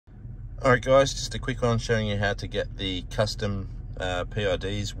Alright guys, just a quick one showing you how to get the custom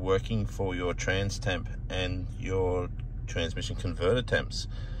PIDs working for your trans temp and your transmission converter temps.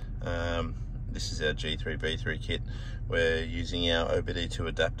 This is our G3V3 kit. We're using our OBDII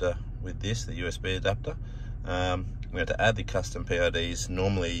adapter with this, the USB adapter. We have to add the custom PIDs.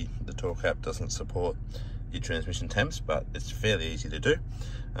 Normally the Torque app doesn't support your transmission temps, but it's fairly easy to do.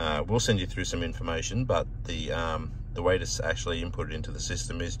 We'll send you through some information, but the way to actually input it into the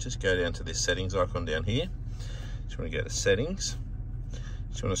system is just go down to this settings icon down here. Just want to go to settings.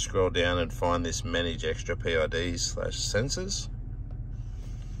 Just want to scroll down and find this manage extra PIDs/sensors.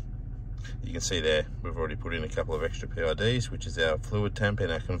 You can see there we've already put in a couple of extra PIDs, which is our fluid temp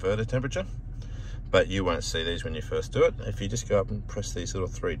and our converter temperature, but you won't see these when you first do it. If you just go up and press these little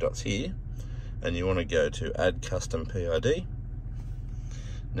three dots here and you want to go to add custom PID.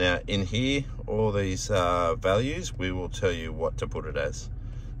 Now in here, all these values, we will tell you what to put it as.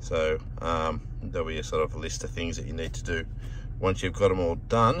 So there'll be a sort of list of things that you need to do. Once you've got them all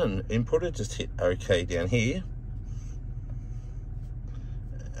done and inputted, just hit OK down here.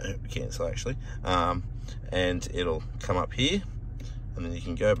 Cancel actually. And it'll come up here. And then you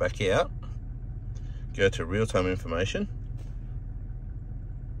can go back out, go to real-time information.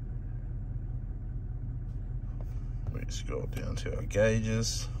 Scroll down to our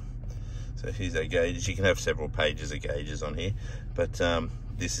gauges. So here's our gauges. You can have several pages of gauges on here, but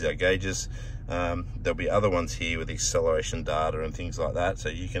this is our gauges. There'll be other ones here with acceleration data and things like that, so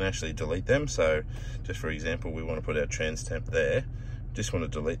you can actually delete them. So just for example, we want to put our trans temp there. Just want to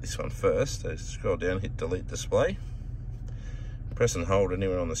delete this one first. So scroll down, hit delete display. Press and hold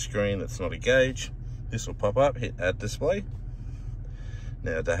anywhere on the screen that's not a gauge. This will pop up, hit add display.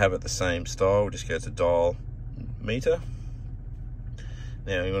 Now to have it the same style, just go to dial meter.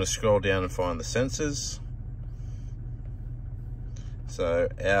 Now you want to scroll down and find the sensors. So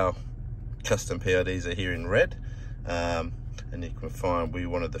our custom PIDs are here in red, and you can find we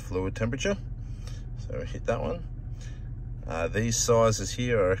wanted the fluid temperature, so hit that one. These sizes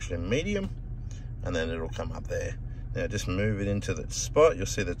here are actually medium, and then it'll come up there. Now just move it into the spot. You'll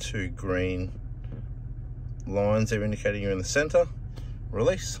see the two green lines there indicating you're in the center.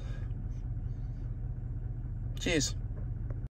 Release. Cheers.